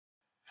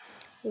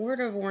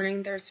Word of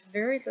warning, there's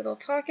very little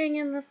talking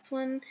in this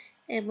one,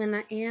 and when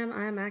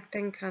I'm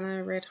acting kind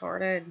of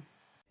retarded.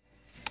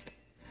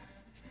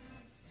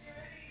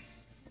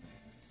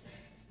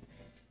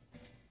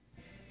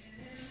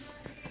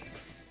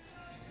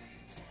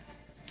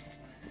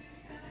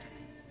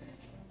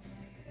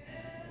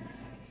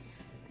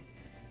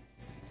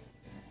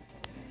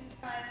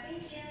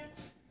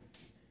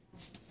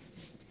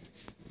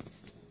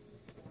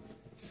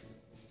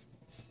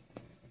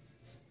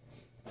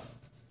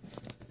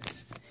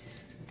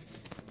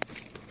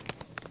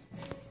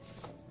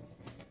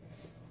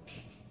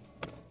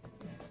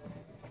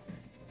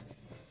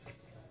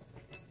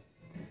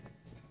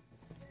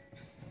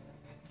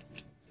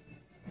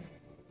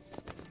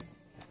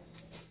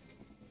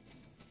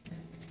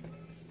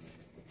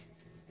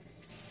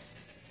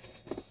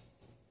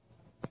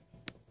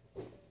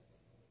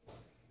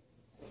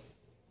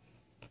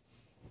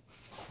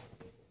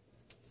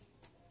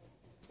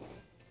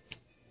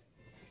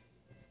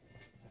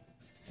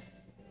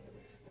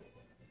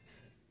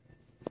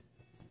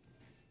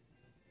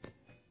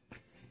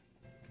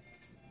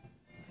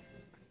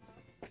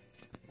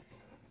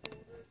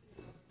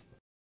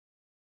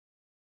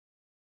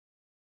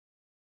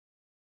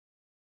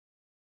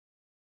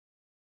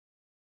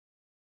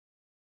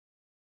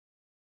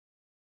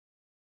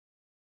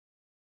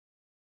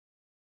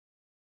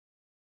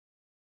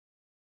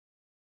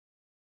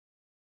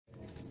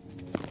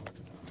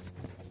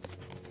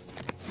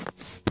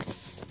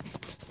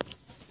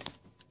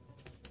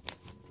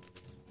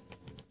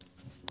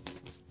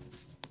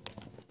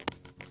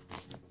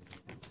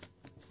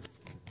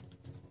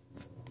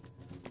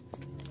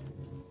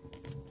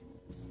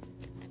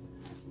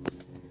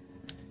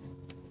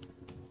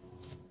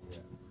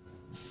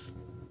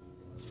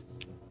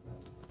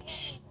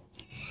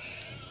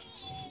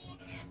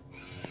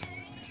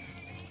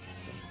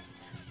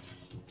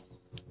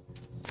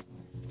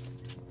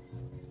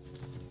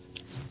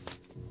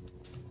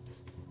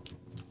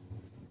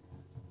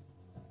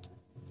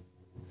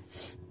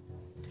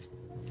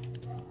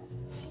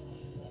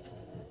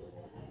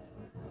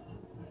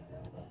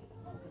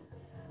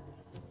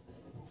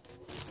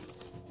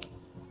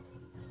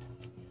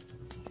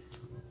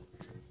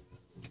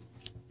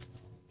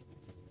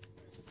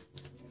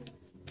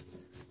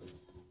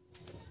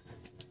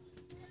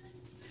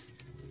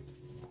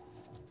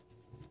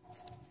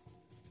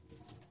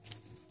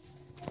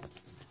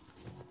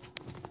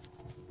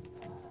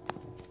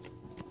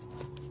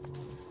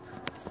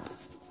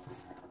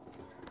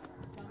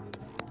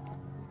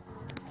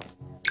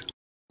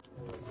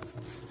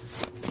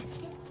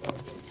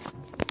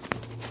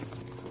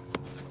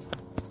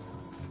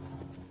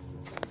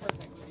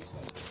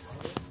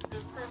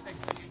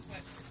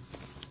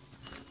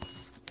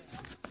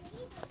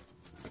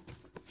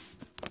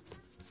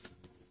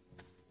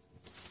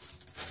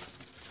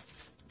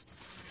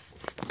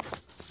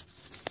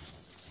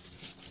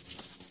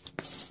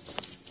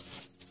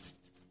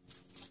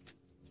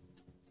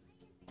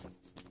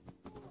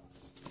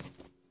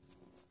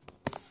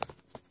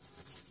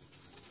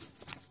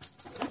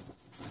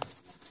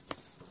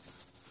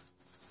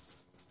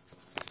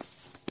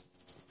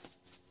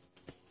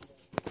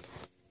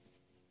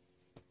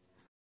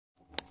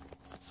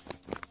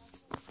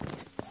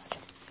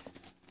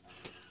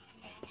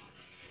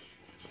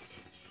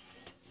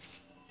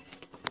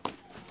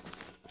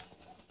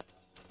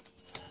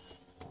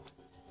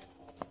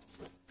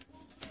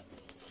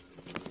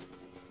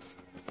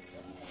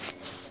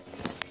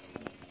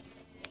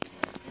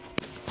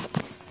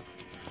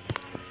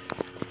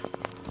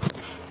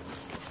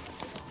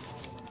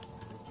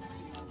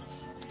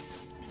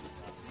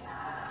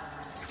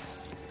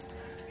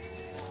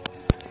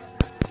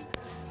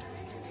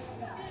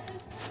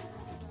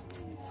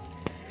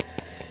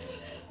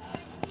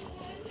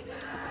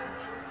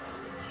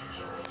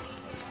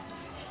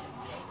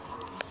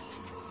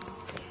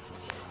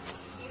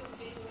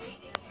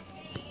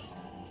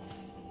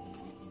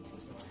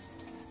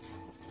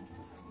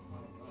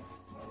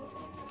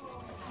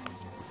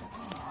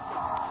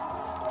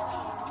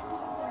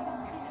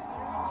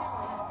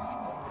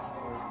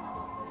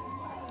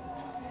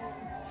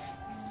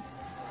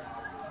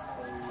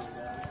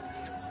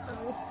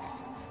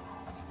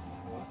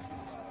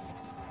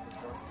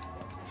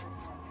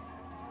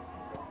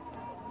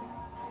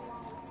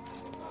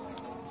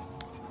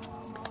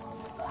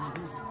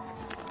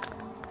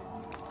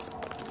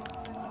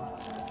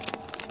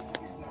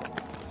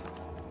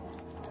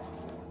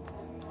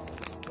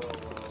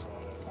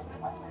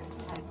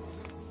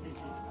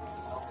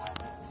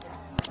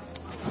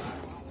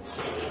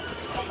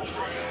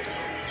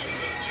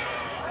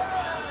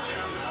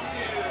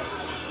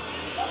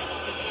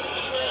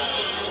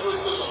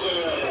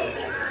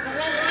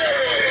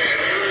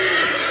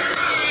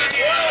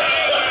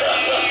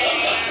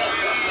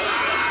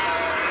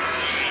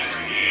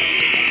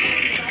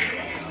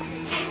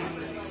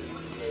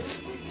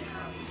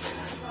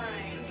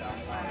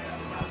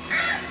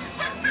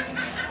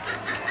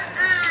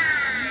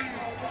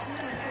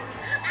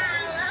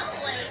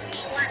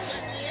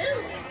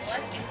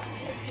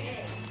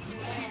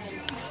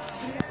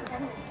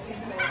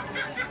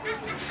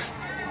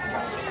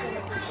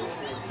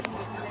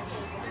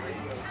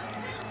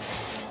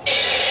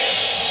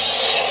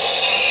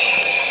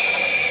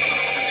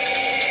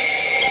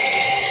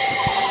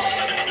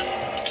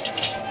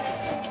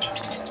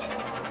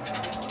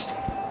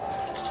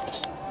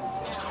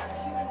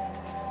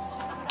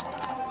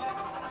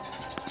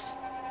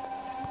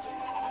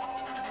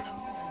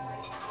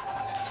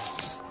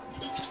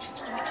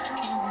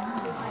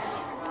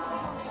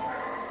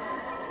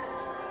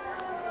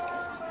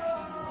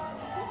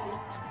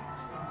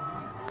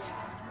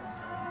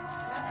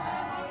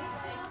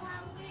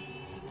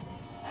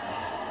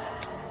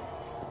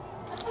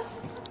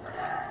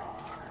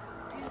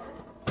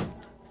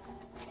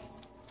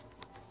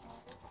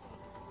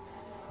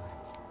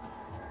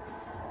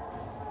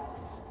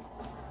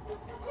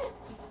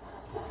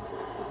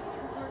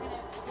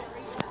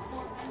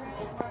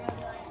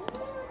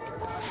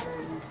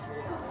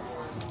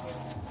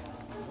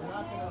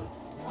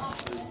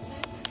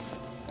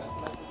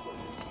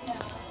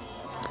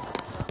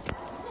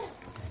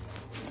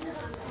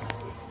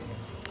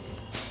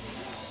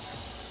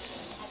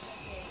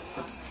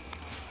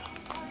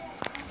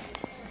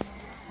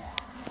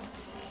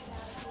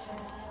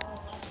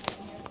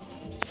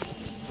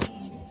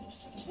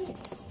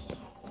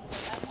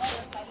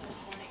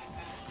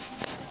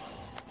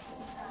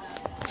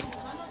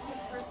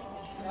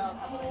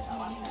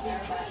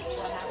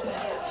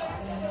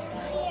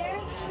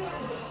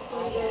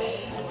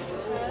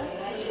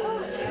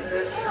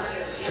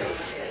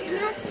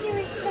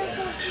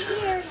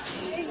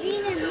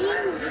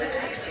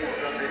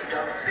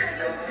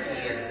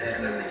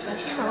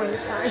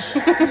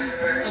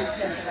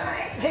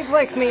 terrifying. He's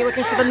like me,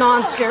 looking for the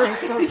non-scary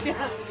stuff. I think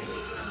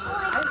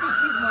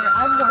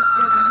I'm more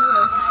scared than he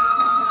is.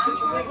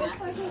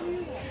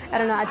 I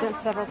don't know, I jumped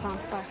several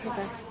times back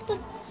there.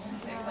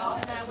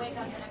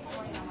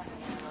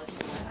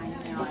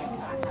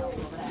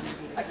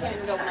 I can't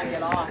even go when I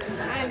get off. I'm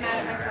mad at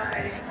myself.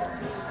 I didn't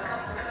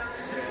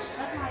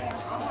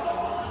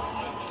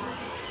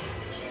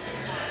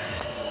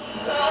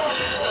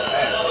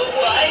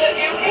Why have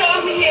you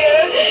come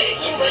here?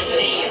 You must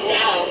leave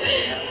now.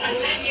 And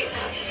then you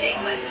have to take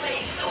my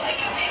place so I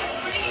can be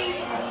free.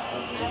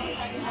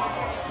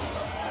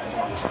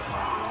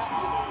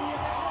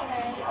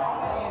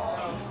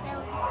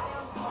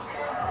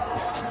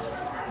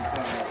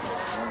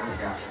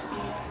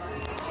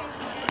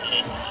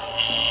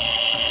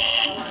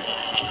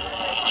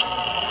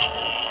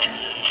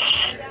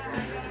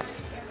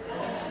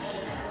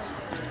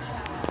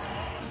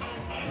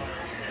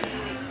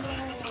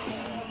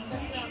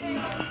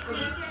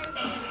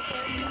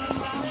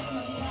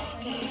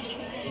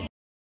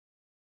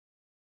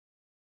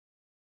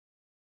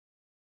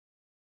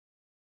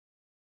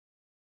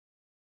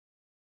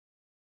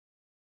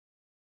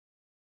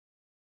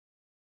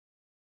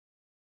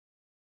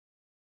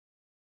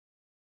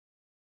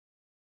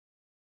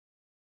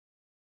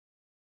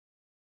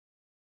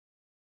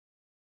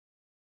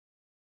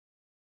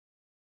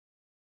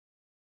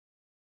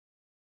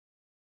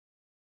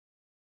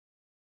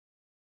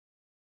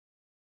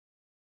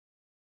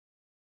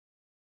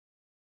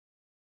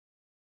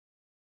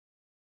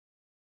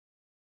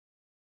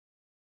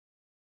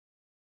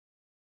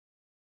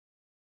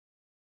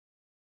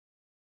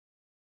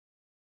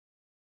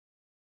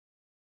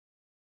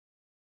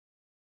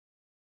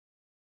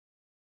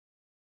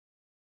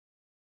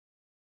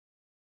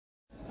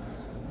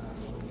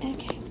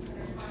 Okay,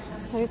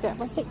 so that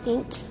was the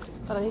ink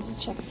that I need to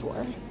check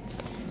for.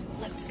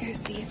 Let's go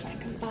see if I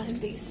can find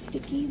these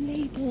sticky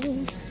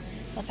labels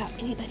without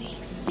anybody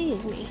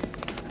seeing me.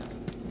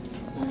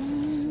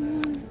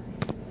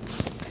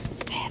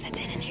 I haven't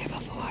been in here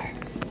before.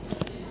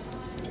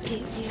 I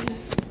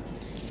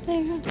don't know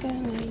where I'm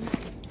going.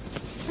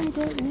 I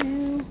don't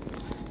know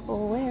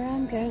where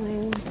I'm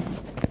going.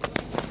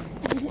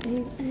 I don't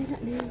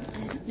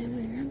know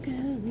where I'm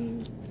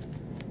going.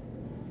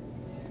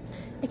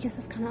 I guess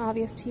that's kind of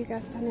obvious to you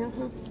guys by now,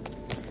 huh?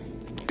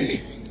 I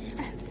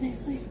have no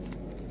clue.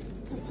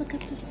 Let's look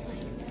up this way.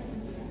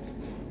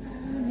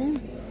 No.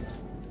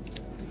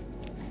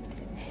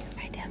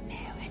 I don't know.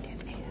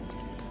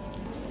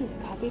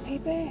 Copy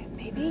paper?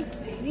 Maybe.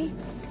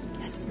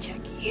 Let's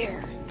check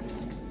here.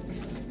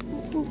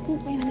 Ooh, wait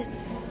a minute.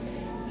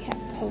 We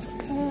have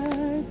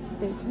postcards,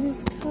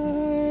 business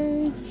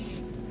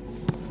cards,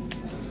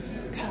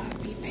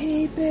 copy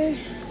paper.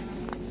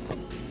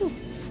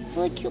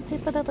 Really cute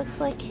paper that looks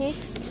like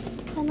cakes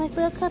and like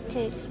little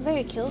cupcakes.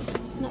 Very cute.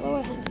 Not what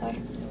we're hunting for.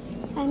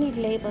 I need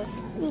labels.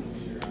 Ooh.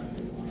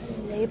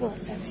 Label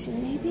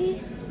section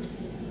maybe.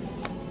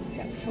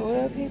 Got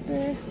photo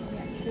paper. We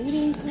got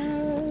greeting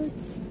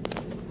cards.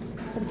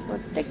 Printable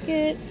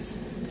tickets.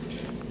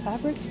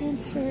 Fabric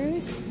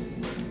transfers.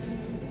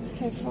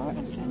 So far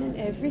I'm finding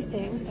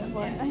everything that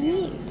what I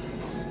need.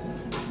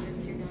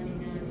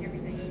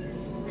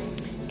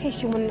 In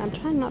case you're wondering, I'm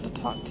trying not to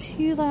talk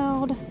too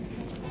loud.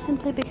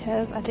 Simply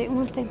because I didn't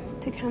want them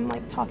to come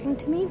like talking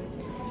to me.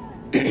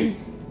 Wait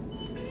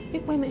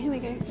a minute, here we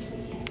go.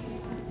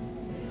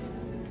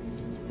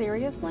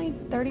 Seriously?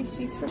 30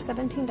 sheets for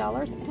 $17?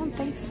 I don't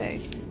think so. I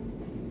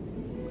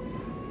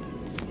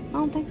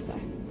don't think so.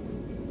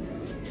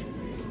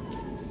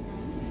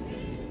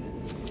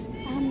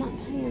 I'm not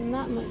paying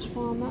that much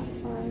for them, that's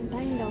for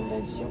dang on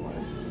dead sure.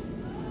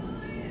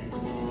 I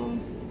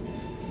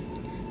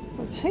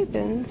was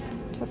hoping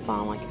to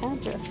find like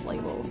address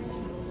labels.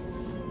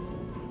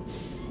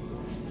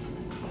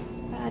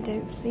 I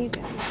don't see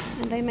them,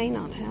 and they may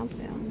not have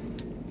them.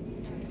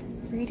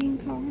 Greeting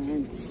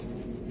cards,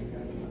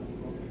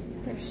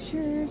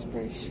 brochures.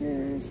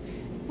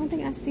 One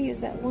thing I see is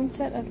that one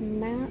set of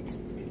matte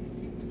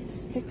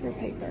sticker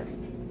paper,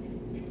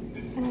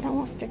 and I don't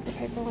want sticker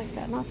paper like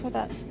that. Not for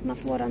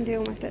what I'm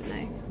doing with it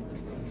now.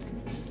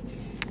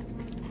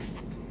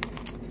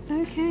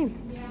 Okay,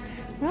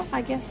 well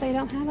I guess they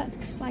don't have it,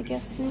 so I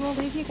guess we will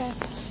leave you guys.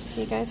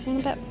 See you guys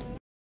in a bit.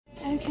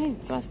 Okay,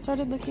 so I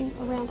started looking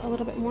around a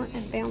little bit more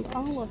and found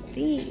all of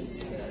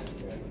these.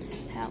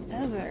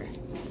 However,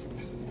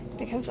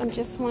 because I'm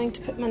just wanting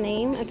to put my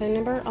name and phone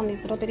number on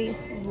these little bitty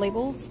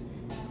labels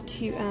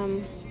to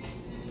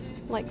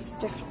like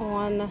stick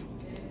on,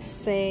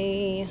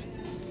 say,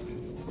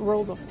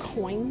 rolls of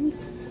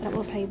coins. I don't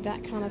want to pay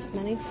that kind of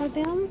money for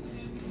them.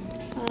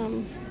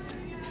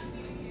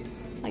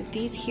 Like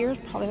these here is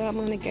probably what I'm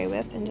going to go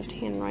with and just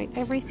handwrite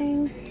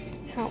everything.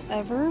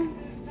 However,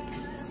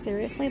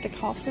 seriously, the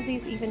cost of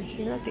these even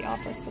here at the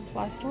office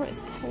supply store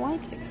is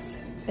quite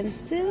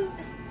expensive.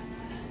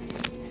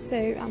 So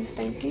I'm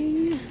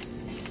thinking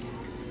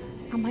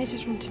I might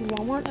just run to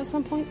Walmart at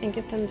some point and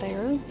get them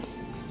there.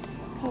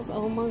 Because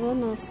oh my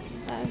goodness,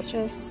 that is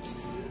just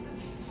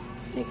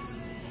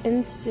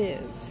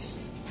expensive.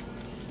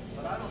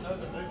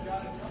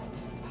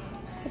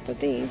 Except for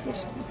these,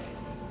 which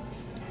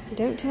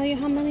don't tell you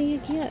how many you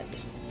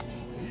get.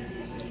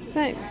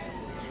 So,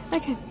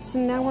 okay, so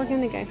now we're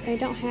going to go. They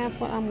don't have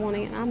what I'm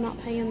wanting, and I'm not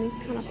paying these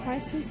kind of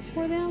prices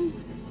for them.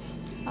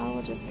 I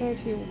will just go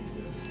to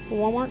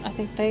Walmart. I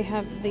think they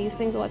have these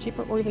things a lot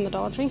cheaper, or even the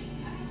Dollar Tree.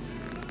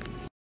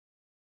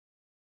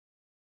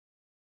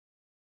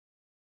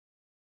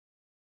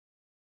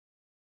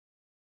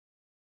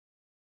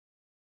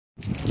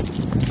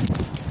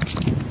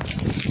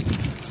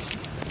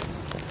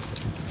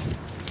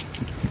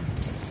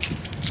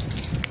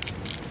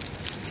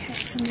 Okay,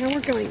 so now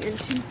we're going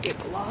into Big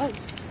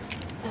Lots.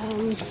 Well,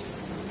 I'm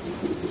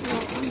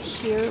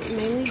here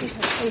mainly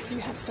because they do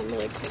have some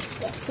really cool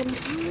stuff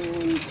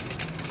sometimes.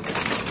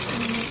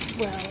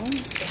 Well, I want to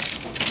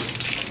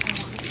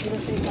see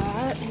what they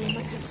got, and they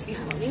might have some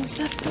Halloween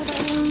stuff that I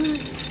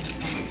want.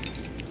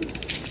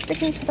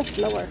 Sticking to the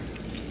floor.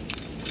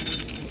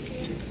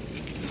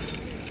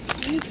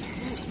 Okay.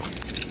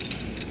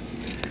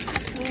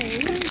 So,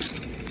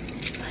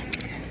 let's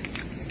go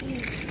see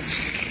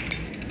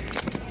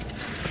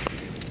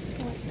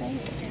what they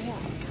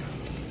have.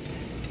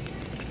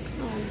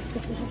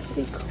 This one has to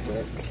be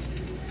quick.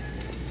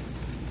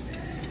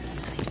 Because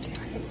I feel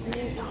like it's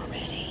noon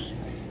already.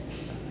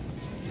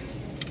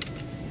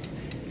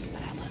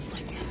 But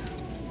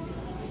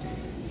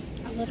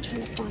I love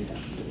trying to find the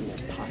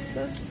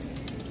pastas.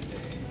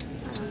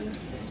 I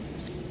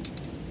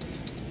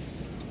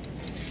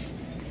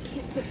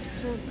can't put this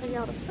in for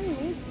y'all to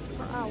see,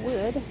 or I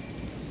would.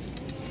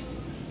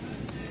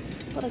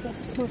 But I guess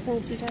it's more fun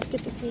if you guys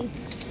get to see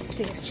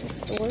the actual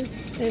store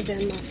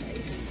than my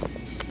face.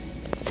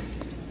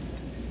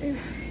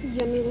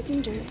 Yummy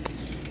looking drinks,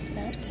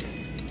 but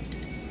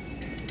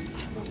I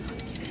will not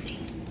get any.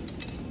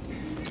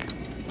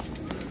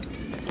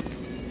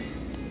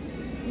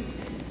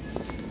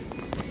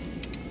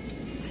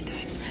 I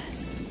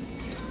digress.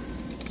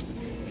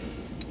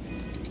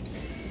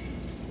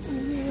 In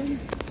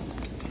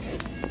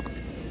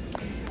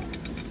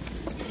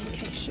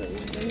case you're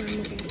wondering, I'm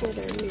looking for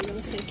their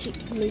noodles. They keep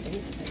moving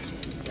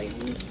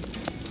around.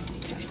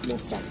 Okay, we'll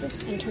stop this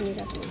and turn it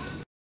back on.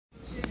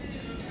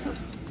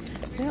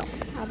 Well,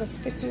 I was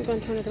fixing to go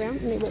and turn it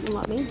around, and it wouldn't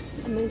let me.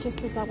 And then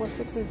just as I was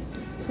fixing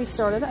to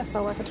restart it, I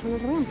saw I could turn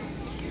it around.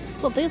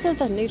 So these are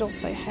the noodles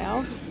they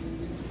have.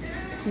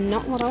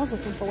 Not what I was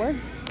looking for. I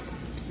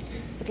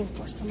was looking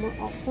for some more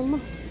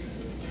awesome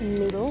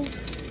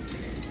noodles.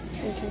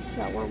 In case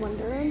y'all were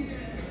wondering.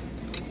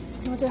 Let's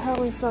go to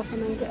Halloween stuff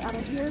and then get out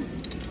of here.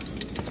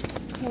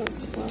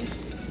 Because, well,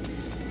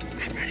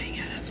 I'm running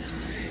out of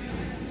time.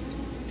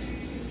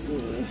 Let's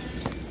see.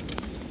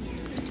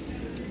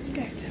 Let's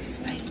go this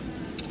way.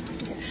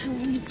 Get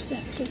Halloween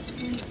stuff this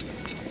way,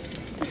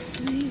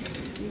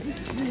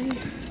 this way.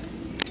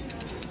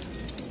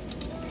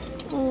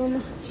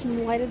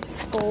 Some lighted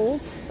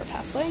skulls for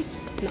Pathway.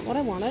 Not what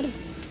I wanted.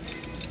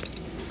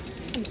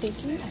 I'm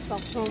thinking I saw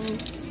some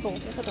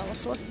skulls at the dollar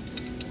store.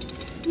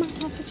 Might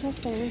have to check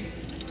there.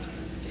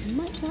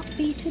 Might not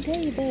be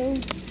today though.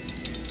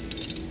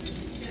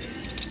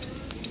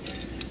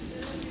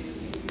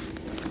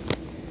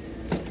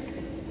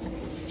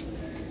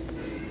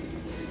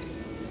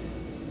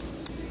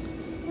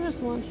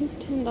 There's one. He's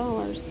 $10.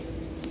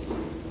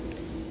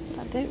 But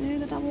I don't know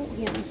that I want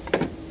him.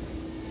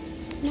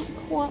 Not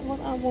quite what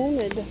I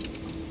wanted.